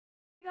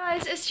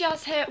Guys, it's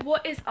Jazz here.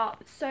 What is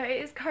up? So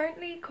it is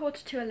currently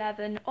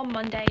 11:15 on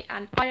Monday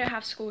and I don't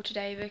have school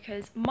today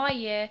because my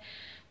year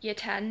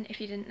 10, if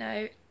you didn't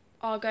know,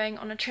 are going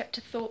on a trip to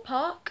Thorpe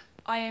Park.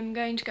 I am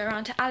going to go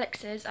around to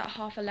Alex's at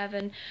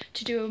 11:30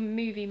 to do a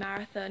movie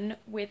marathon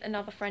with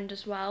another friend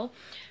as well.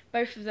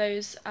 Both of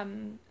those,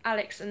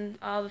 Alex and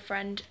our other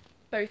friend,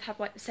 both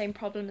have like the same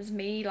problem as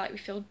me. Like we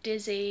feel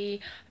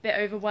dizzy, a bit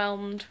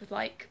overwhelmed with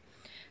like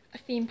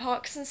theme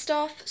parks and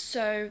stuff,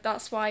 so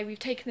that's why we've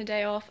taken the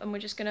day off and we're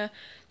just gonna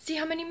see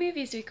how many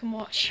movies we can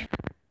watch.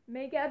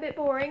 May get a bit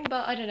boring,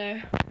 but I don't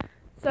know.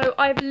 So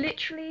I've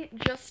literally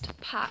just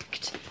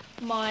packed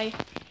my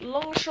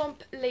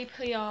Longchamp Les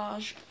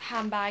Pliages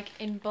handbag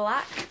in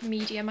black,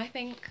 medium I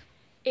think.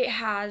 It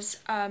has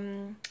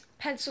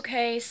pencil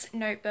case,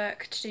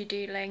 notebook to do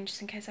doodling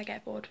just in case I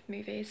get bored with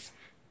movies.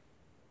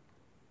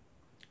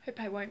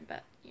 Hope I won't,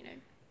 but you know,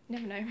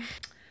 never know.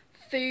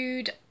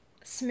 Food,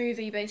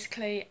 smoothie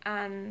basically,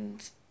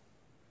 and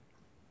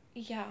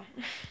yeah.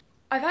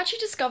 I've actually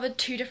discovered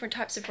two different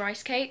types of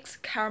rice cakes,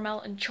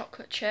 caramel and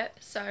chocolate chip,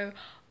 so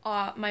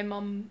my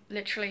mum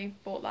literally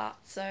bought that,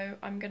 so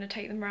I'm gonna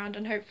take them around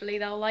and hopefully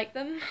they'll like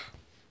them.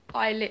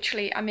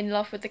 I'm in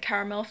love with the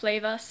caramel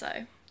flavour,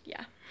 so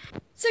yeah.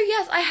 So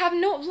yes, I have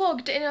not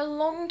vlogged in a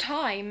long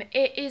time.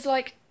 It is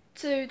like,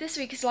 so this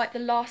week is like the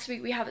last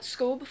week we have at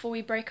school before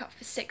we break up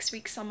for 6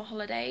 weeks summer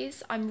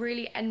holidays. I'm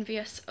really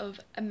envious of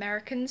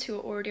Americans who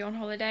are already on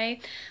holiday,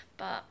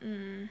 but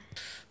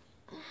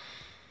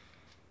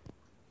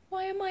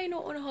why am I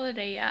not on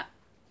holiday yet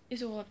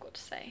is all I've got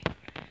to say.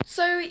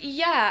 So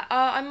yeah,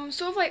 I'm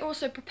sort of like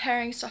also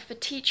preparing stuff for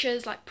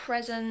teachers, like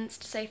presents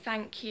to say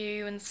thank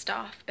you and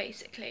stuff,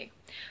 basically.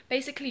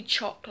 Basically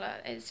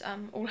chocolate is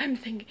all I'm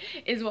thinking,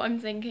 is what I'm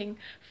thinking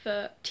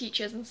for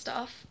teachers and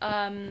stuff.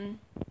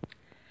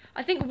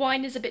 I think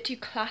wine is a bit too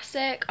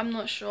classic. I'm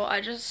not sure.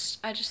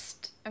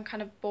 I'm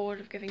kind of bored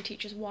of giving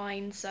teachers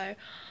wine, so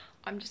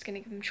I'm just gonna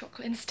give them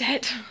chocolate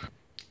instead.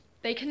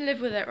 They can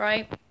live with it,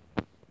 right?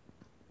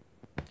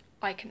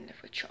 I can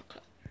live with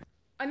chocolate.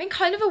 I'm in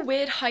kind of a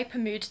weird hyper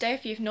mood today,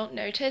 if you've not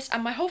noticed,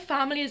 and my whole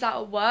family is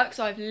out of work,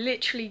 so I've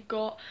literally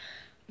got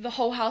the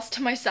whole house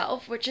to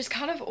myself, which is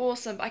kind of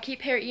awesome. I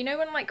keep hearing, you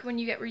know when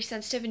you get really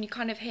sensitive and you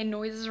kind of hear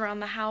noises around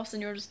the house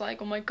and you're just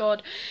like, oh my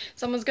god,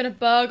 someone's gonna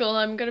burgle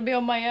and I'm gonna be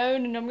on my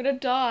own and I'm gonna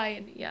die,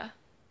 and yeah,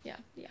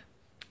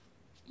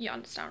 you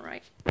understand,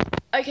 right?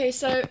 Okay,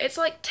 so it's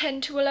like 10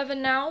 to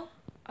 11 now.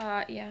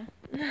 Yeah.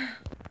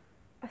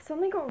 I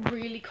suddenly got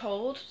really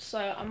cold,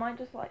 so I might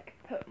just like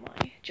put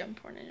my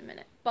jumper on in a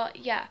minute. But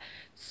yeah,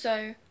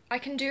 so I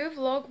can do a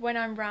vlog when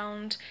I'm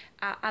round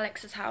at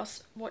Alex's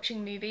house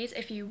watching movies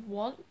if you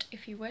want,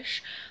 if you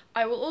wish.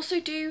 I will also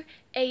do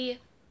a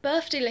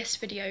birthday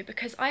list video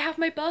because I have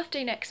my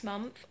birthday next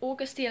month,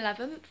 August the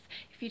 11th,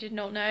 if you did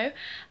not know.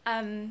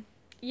 I'm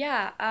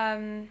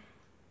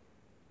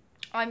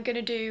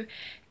gonna do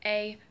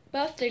a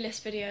birthday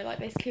list video, like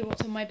basically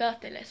what's on my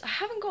birthday list. I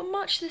haven't got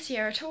much this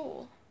year at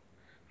all,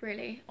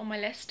 really, on my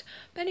list.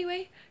 But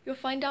anyway, you'll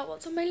find out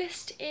what's on my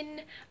list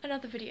in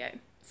another video.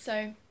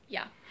 So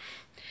yeah,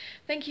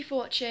 thank you for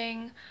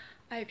watching.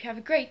 I hope you have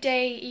a great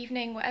day,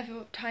 evening,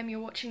 whatever time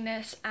you're watching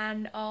this,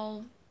 and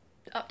I'll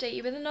update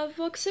you with another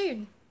vlog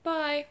soon.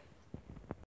 Bye!